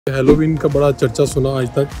Halloween का बड़ा चर्चा सुना आज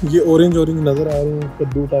तक। ये ऑरेंज नजर आ रहे हैं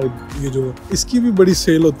कद्दू टाइप, ये जो इसकी भी बड़ी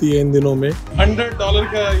सेल होती है इन दिनों में। $100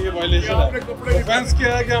 का ये वायलेशन है। ऑफेंस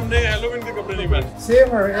क्या है कि हमने हेलोवीन के कपड़े नहीं पहने।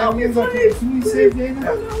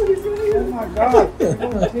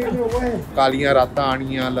 कालियां रातां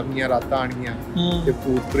आनियां, लम्मियां रातां आनियां ते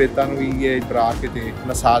भूत प्रेतां नूं भी ये डरा के ते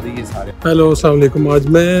नसा दिए सारे। हेलो, अस्सलाम वालेकुम। आज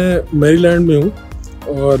मैं मैरीलैंड में हूँ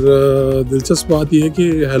और दिलचस्प बात यह है कि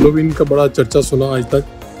हेलोवीन का बड़ा चर्चा सुना आज तक,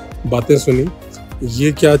 बातें सुनी।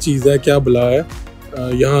 ये क्या चीज़ है, क्या बला है।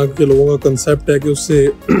 यहाँ के लोगों का कंसेप्ट है कि उससे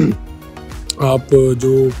आप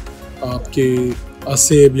जो आपके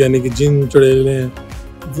असेब यानी कि जिन चुड़ैलें हैं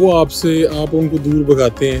वो आप उनको दूर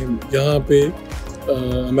भगाते हैं। यहाँ पे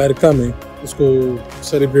अमेरिका में इसको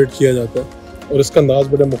सेलिब्रेट किया जाता है और इसका अंदाज़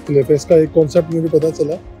बड़ा मुख्तलिफ है। इसका एक कॉन्सेप्ट मुझे पता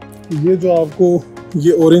चला, ये जो आपको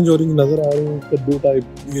ये ऑरेंज नज़र आ रहे हैं कद्दू टाइप,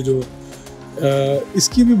 ये जो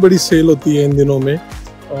इसकी भी बड़ी सेल होती है इन दिनों में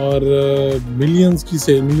और $मिलियन की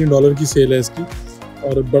सेल है इसकी।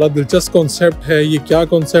 और बड़ा दिलचस्प कॉन्सेप्ट है। ये क्या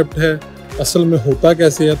कॉन्सेप्ट है, असल में होता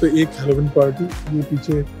कैसे है? तो एक हेलोवीन पार्टी ये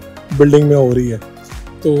पीछे बिल्डिंग में हो रही है,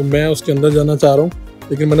 तो मैं उसके अंदर जाना चाह रहा हूँ,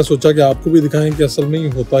 लेकिन मैंने सोचा कि आपको भी दिखाएं कि असल में ये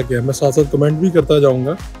होता क्या है। मैं साथ साथ कमेंट भी करता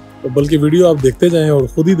जाऊँगा, तो बल्कि वीडियो आप देखते जाएं और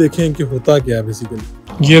ख़ुद ही देखें कि होता क्या है बेसिकली।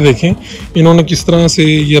 ये देखें इन्होंने किस तरह से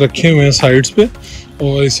ये रखे हुए हैं साइड्स पे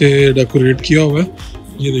और इसे डेकोरेट किया हुआ है।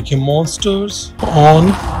 ये देखें, monsters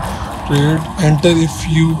on trade, enter if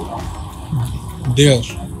you dare,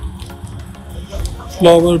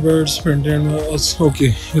 flower birds painted. Okay,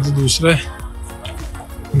 ये तो दूसरा है,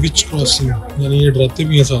 विच क्रॉसिंग, यानी ये डराते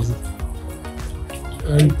भी हैं साथ।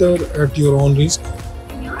 Enter at your own risk,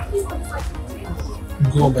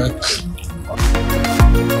 go back.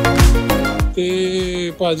 ते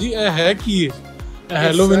भाजी है की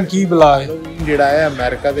हेलोवीन की बला है? हेलोवीन जिहड़ा है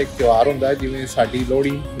अमेरिका ਦਾ ਇੱਕ ਤਿਉਹਾਰ ਹੁੰਦਾ ਹੈ, ਜਿਵੇਂ ਸਾਡੀ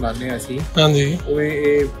ਲੋਹੜੀ ਮਨਾਉਂਦੇ ਹਾਂ ਅਸੀਂ। ਹਾਂਜੀ, ਉਵੇਂ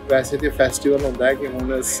ਇਹ ਵੈਸੇ ਤੇ ਫੈਸਟੀਵਲ ਹੁੰਦਾ ਹੈ ਕਿ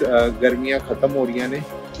ਹੁਣ ਗਰਮੀਆਂ ਖਤਮ ਹੋ ਰਹੀਆਂ ਨੇ,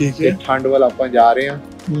 ਠੀਕ ਹੈ, ਠੰਡ ਵੱਲ ਆਪਾਂ ਜਾ ਰਹੇ ਹਾਂ।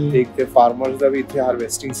 ਤੇ ਇੱਕ ਤੇ ਫਾਰਮਰਸ ਦਾ ਵੀ ਇੱਥੇ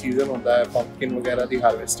ਹਾਰਵੈਸਟਿੰਗ ਸੀਜ਼ਨ ਹੁੰਦਾ ਹੈ, ਪੰਪਕਿਨ ਵਗੈਰਾ ਦੀ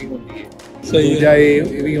ਹਾਰਵੈਸਟਿੰਗ ਹੁੰਦੀ ਹੈ। ਦੂਜਾ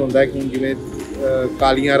ਇਹ ਵੀ ਹੁੰਦਾ ਕਿ ਹੁਣ ਜਿਵੇਂ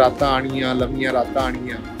ਕਾਲੀਆਂ ਰਾਤਾਂ ਆਣੀਆਂ, ਲੰਮੀਆਂ ਰਾਤਾਂ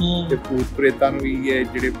ਆਣੀਆਂ ਤੇ ਭੂਤ ਪ੍ਰੇਤਾਂ ਨੂੰ ਵੀ ਇਹ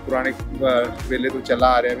ਜਿਹੜੇ ਪੁਰਾਣੇ ਵੇਲੇ ਤੋਂ ਚੱਲਾ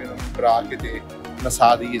ਆ ਰਿਹਾ ਵੀ ਉਹਨਾਂ ਨੂੰ ਡਰਾ ਕੇ ਤੇ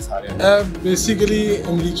ਨਸਾ ਦਈਏ ਸਾਰਿਆਂ ਨੂੰ। ਬੇਸਿਕਲੀ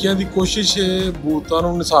ਅਮਰੀਕੀਆਂ ਦੀ ਕੋਸ਼ਿਸ਼ ਹੈ ਭੂਤਾਂ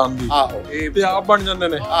ਨੂੰ ਨਸਾਉਣ ਦੀ। ਆਹੋ, ਇਹ ਤੇ ਆਪ ਬਣ ਜਾਂਦੇ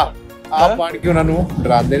ਨੇ, ਆਪ ਬਣ ਕੇ ਉਹਨਾਂ ਨੂੰ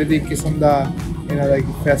ਡਰਾਉਂਦੇ ਨੇ। ਤੇ ਇੱਕ ਕਿਸਮ ਦਾ ਇਹਨਾਂ ਦਾ ਇੱਕ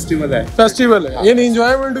ਫੈਸਟੀਵਲ ਹੈ ਯਾਨੀ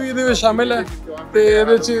ਇੰਜੋਇਮੈਂਟ ਵੀ ਇਹਦੇ ਵਿੱਚ ਸ਼ਾਮਿਲ ਹੈ ਤੇ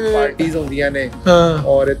ਇਹਦੇ ਚ ਪਾਰਟੀਆਂ ਹੁੰਦੀਆਂ ਨੇ।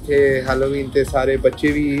 ਔਰ ਇੱਥੇ ਹੈਲੋਵੀਨ ਤੇ ਸਾਰੇ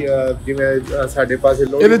ਬੱਚੇ ਵੀ, ਜਿਵੇਂ ਸਾਡੇ ਪਾਸੇ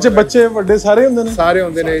ਲੋਹੜੀ, ਇਹਦੇ ਚ ਬੱਚੇ ਵੱਡੇ ਸਾਰੇ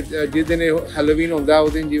ਹੁੰਦੇ ਨੇ। ਜਿਸ ਦਿਨ ਹੈਲੋਵੀਨ ਹੁੰਦਾ ਉਹ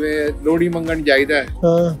ਦਿਨ ਜਿਵੇਂ ਲੋਹੜੀ ਮੰਗਣ ਜਾਈਦਾ ਹੈ।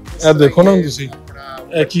 ਇਹ ਦੇਖੋ ਨਾ ਤੁਸੀਂ,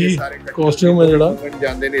 ਇਹ ਕੀ ਕਾਸਟਿਊਮ ਹੈ ਜਿਹੜਾ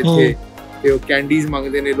ਜਾਂਦੇ ਨੇ ਇੱਥੇ ਤੇ ਉਹ ਕੈਂਡੀਜ਼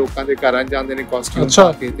ਮੰਗਦੇ ਨੇ, ਲੋਕਾਂ ਦੇ ਘਰਾਂ ਜਾਂਦੇ ਨੇ ਕਾਸਟਿਊਮ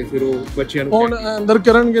ਪਾ ਕੇ ਤੇ ਫਿਰ ਉਹ ਬੱਚਿਆਂ ਨੂੰ ਹੁਣ ਅੰਦਰ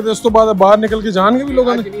ਕਰਨਗੇ ਤੇ ਉਸ ਤੋਂ ਬਾਅਦ ਬਾਹਰ ਨਿਕਲ ਕੇ ਜਾਣਗੇ ਵੀ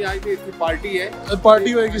ਲੋਕਾਂ ਨੇ। ਨਹੀਂ, ਅੱਜ ਤੇ ਇੱਥੇ ਪਾਰਟੀ ਹੈ,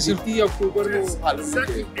 ਪਾਰਟੀ ਹੋਏਗੀ 30 ਅਕਤੂਬਰ ਨੂੰ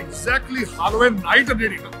ਐਗਜ਼ੈਕਟਲੀ ਹੈਲੋਵੀਨ ਨਾਈਟ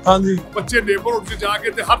ਜਿਹੜੀ ਨਾ। ਹਾਂਜੀ, ਬੱਚੇ ਨੇਬਰਹੁੱਡ 'ਚ ਜਾ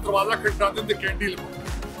ਕੇ ਤੇ ਹਰ ਦਰਵਾਜ਼ਾ ਖੜਕਾਉਂਦੇ ਤੇ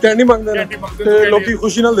ਕੈਂਡੀ ਮੰਗਦੇ ਨੇ ਤੇ ਲੋਕੀ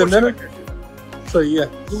ਖੁਸ਼ੀ ਨਾਲ ਦਿੰਦੇ ਨੇ। ਸਹੀ ਹੈ।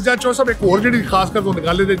 ਦੂਜਾ ਚੋ ਸਭ ਇੱਕ ਹੋਰ ਜਿਹੜੀ ਖਾਸ ਕਰ ਤੁਹਾਨੂੰ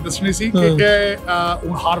ਗੱਲ ਇਹਦੇ ਦੱਸਣੀ ਸੀ ਕਿ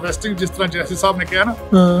ਹੁਣ ਹਾਰਵੈਸਟਿੰਗ, ਜਿਸ ਤਰ੍ਹਾਂ ਜੈਸੀ ਸਾਹਿਬ ਨੇ ਕਿਹਾ ਨਾ,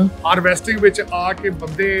 ਹਾਰਵੈਸਟਿੰਗ ਵਿੱਚ ਆ ਕੇ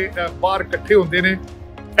ਬੰਦੇ ਬਾਹਰ ਇਕੱਠੇ ਹੁੰਦੇ ਨੇ,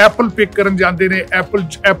 ਐਪਲ ਪਿਕ ਕਰਨ ਜਾਂਦੇ ਨੇ,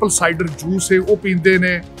 ਐਪਲ ਸਾਈਡਰ ਜੂਸ ਹੈ ਉਹ ਪੀਂਦੇ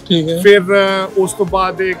ਨੇ। ਠੀਕ ਹੈ। ਫਿਰ ਉਸ ਤੋਂ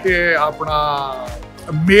ਬਾਅਦ ਇਹ ਕਿ ਆਪਣਾ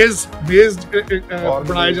ਮੇਜ਼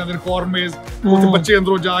ਬਣਾਏ ਜਾਂਦੇ ਨੇ, ਕੌਰਨ ਮੇਜ਼, ਉੱਥੇ ਬੱਚੇ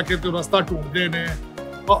ਅੰਦਰੋਂ ਜਾ ਕੇ ਤੇ ਰਸਤਾ ਢੂੰਡਦੇ ਨੇ।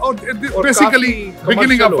 ਬੇਸਿਕਲੀ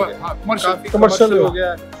ਬਿਗਿਨਿੰਗ ਆਫ ਕਮਰਸ਼ੀਅਲ ਹੋ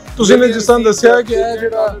ਗਿਆ। ਤੁਸੀਂ ਨੇ ਜਿਸ ਤਰ੍ਹਾਂ ਦੱਸਿਆ ਕਿ ਇਹ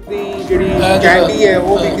ਜਿਹੜੀ ਕੈਂਡੀ ਹੈ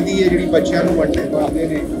ਉਹ ਵਿਕਦੀ ਹੈ, ਜਿਹੜੀ ਬੱਚਿਆਂ ਨੂੰ ਵੰਡੇ ਜਾਂਦੇ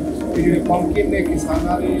ਨੇ। ਤੇ ਜਿਹੜੀ ਪੰਪਕਿਨ ਨੇ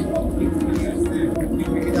ਕਿਸਾਨਾਂ ਦੇ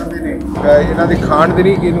ਵਿਕ ਜਾਂਦੇ ਨੇ। ਇਹਨਾਂ ਦੇ ਖਾਣ ਦੇ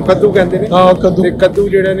ਨਹੀਂ, ਇਹਨੂੰ ਕੱਦੂ ਕਹਿੰਦੇ ਨੇ। ਤੇ ਕੱਦੂ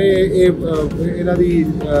ਜਿਹੜੇ ਨੇ ਇਹ ਇਹਨਾਂ ਦੀ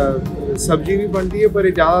ਸਬਜ਼ੀ ਵੀ ਬਣਦੀ ਹੈ, ਪਰ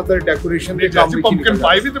ਇਹ ਜ਼ਿਆਦਾਤਰ ਡੈਕੋਰੇਸ਼ਨ ਦੇ ਕੰਮ ਵਿੱਚ। ਪੰਪਕਿਨ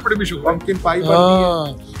ਪਾਈ ਵੀ ਤੇ ਬੜੀ ਮਸ਼ਹੂਰ ਪੰਪਕਿਨ ਪਾਈ ਬਣਦੀ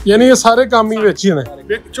ਹੈ, ਯਾਨੀ ਇਹ ਸਾਰੇ ਕੰਮ ਹੀ ਵਿੱਚ ਹੀ ਨੇ।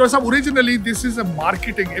 ਚੋ ਸਾਹਿਬ originally this is a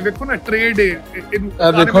marketing. ਇਹ ਵੇਖੋ ਨਾ, ਟ੍ਰੇਡ ਹੈ। ਇਹ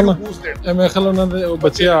ਦੇਖੋ ਨਾ, ਇਹ ਮੇਰੇ ਖਿਆਲ ਉਹਨਾਂ ਦੇ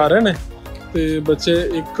ਬੱਚੇ ਆ ਰਹੇ ਨੇ ਤੇ ਬੱਚੇ,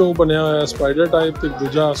 ਇੱਕ ਉਹ ਬਣਿਆ ਹੋਇਆ ਸਪਾਈਡਰ ਟਾਈਪ ਤੇ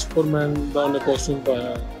ਦੂਜਾ ਸੁਪਰਮੈਨ ਦਾ ਉਹਨੇ ਕਾਸਟਿਊਮ ਪਾਇਆ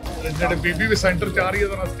ਹੈ। ਜਿਹੜੇ ਬੀਬੀ ਵੀ ਸੈਂਟਰ ਚ ਆ ਰਹੀ ਹੈ,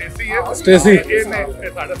 ਉਹਦਾ ਨਾਮ ਸਟੇਸੀ ਹੈ। ਸਟੇਸੀ ਇਹ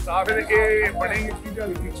ਸਾਡਾ ਸਟਾਫ ਹੈ। ਇਹ ਬਣੇਗੀ ਚੀਜ਼ਾਂ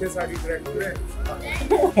ਦੇ ਪਿੱਛੇ ਸਾਡੀ ਡਾਇਰੈਕਟਰ ਹੈ।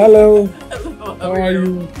 Hello, how are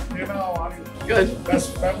you? Good. That's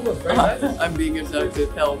fabulous, right? I'm being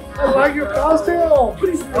inducted. Help. I like your costume.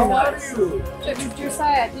 How are you?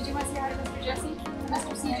 Josiah, did you want to say hi to Mr. Jesse?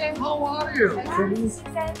 Mr. CJ? How are you?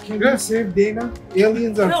 Can you save Dana?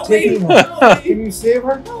 Aliens are taking her. Can you save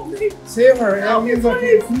her? Save her. Aliens are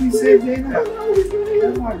taking her. Can you save Dana?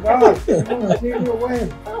 Oh my God. They're going to take her away.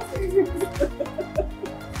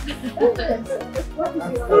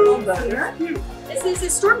 This is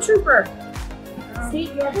a stormtrooper.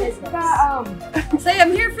 State your business. Say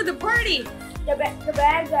I'm here for the party. The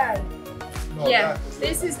bad guy. No, Yeah, that-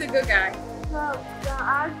 this is the good guy. The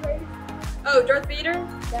ugly. Oh, Darth Vader?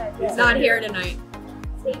 Yeah. Not here tonight.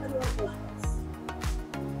 State your business.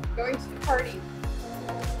 Going to the party.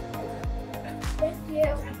 Thank you.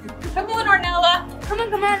 Come on, Ornella. Come on,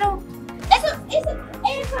 Commando. It's a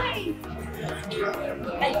airplane.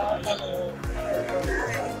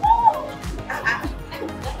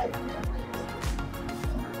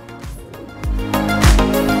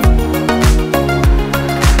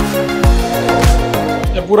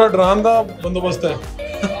 ये पूरा drawn का बंदोबस्त है।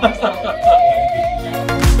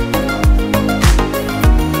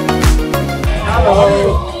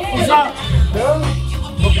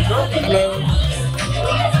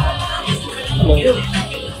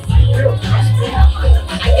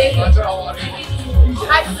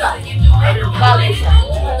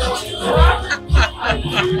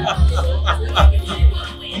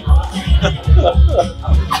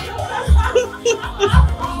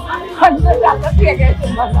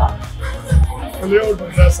 लियो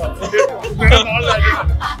dress आप मेरा नाल लगे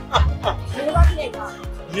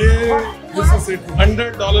ये दिस इज इट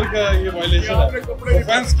 $100 का ये वायलेशन आपने है। कपड़े नहीं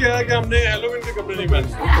ऑफेंस किया है कि हमने हैलोवीन के कपड़े नहीं पहने।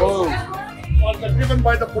 और given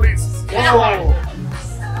by the police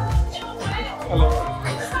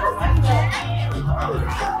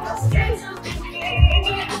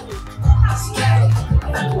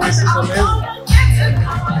This is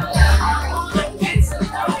amazing.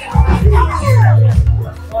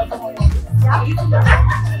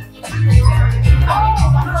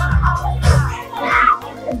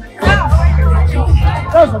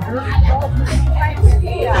 That's a good.